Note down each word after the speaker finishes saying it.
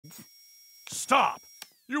Stop!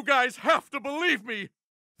 You guys have to believe me!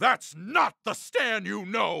 That's not the Stan you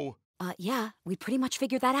know! Yeah, we pretty much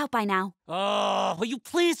figured that out by now. Oh, will you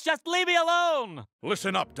please just leave me alone?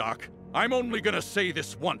 Listen up, Doc. I'm only gonna say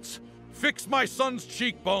this once. Fix my son's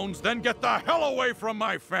cheekbones, then get the hell away from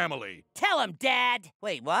my family! Tell him, Dad!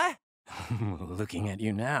 Wait, what? Looking at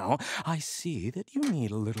you now, I see that you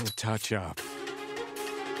need a little touch-up.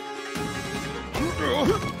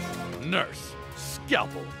 Nurse,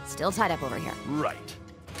 scalpel. Still tied up over here. Right.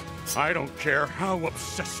 I don't care how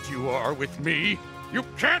obsessed you are with me. You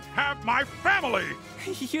can't have my family!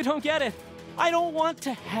 You don't get it. I don't want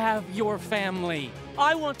to have your family.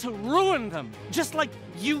 I want to ruin them, just like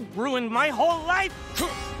you ruined my whole life.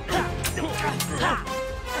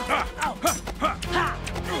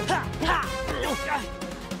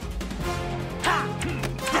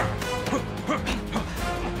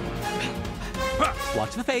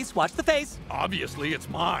 Watch the face, watch the face. Obviously, it's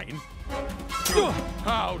mine.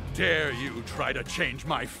 How dare you try to change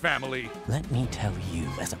my family? Let me tell you,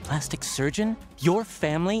 as a plastic surgeon, your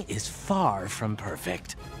family is far from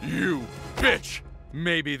perfect. You bitch!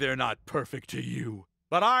 Maybe they're not perfect to you,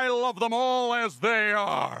 but I love them all as they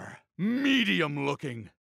are. Medium looking.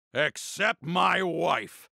 Except my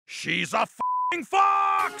wife. She's a f***ing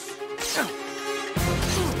fox!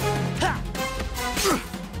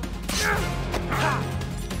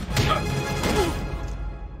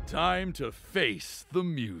 Time to face the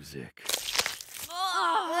music.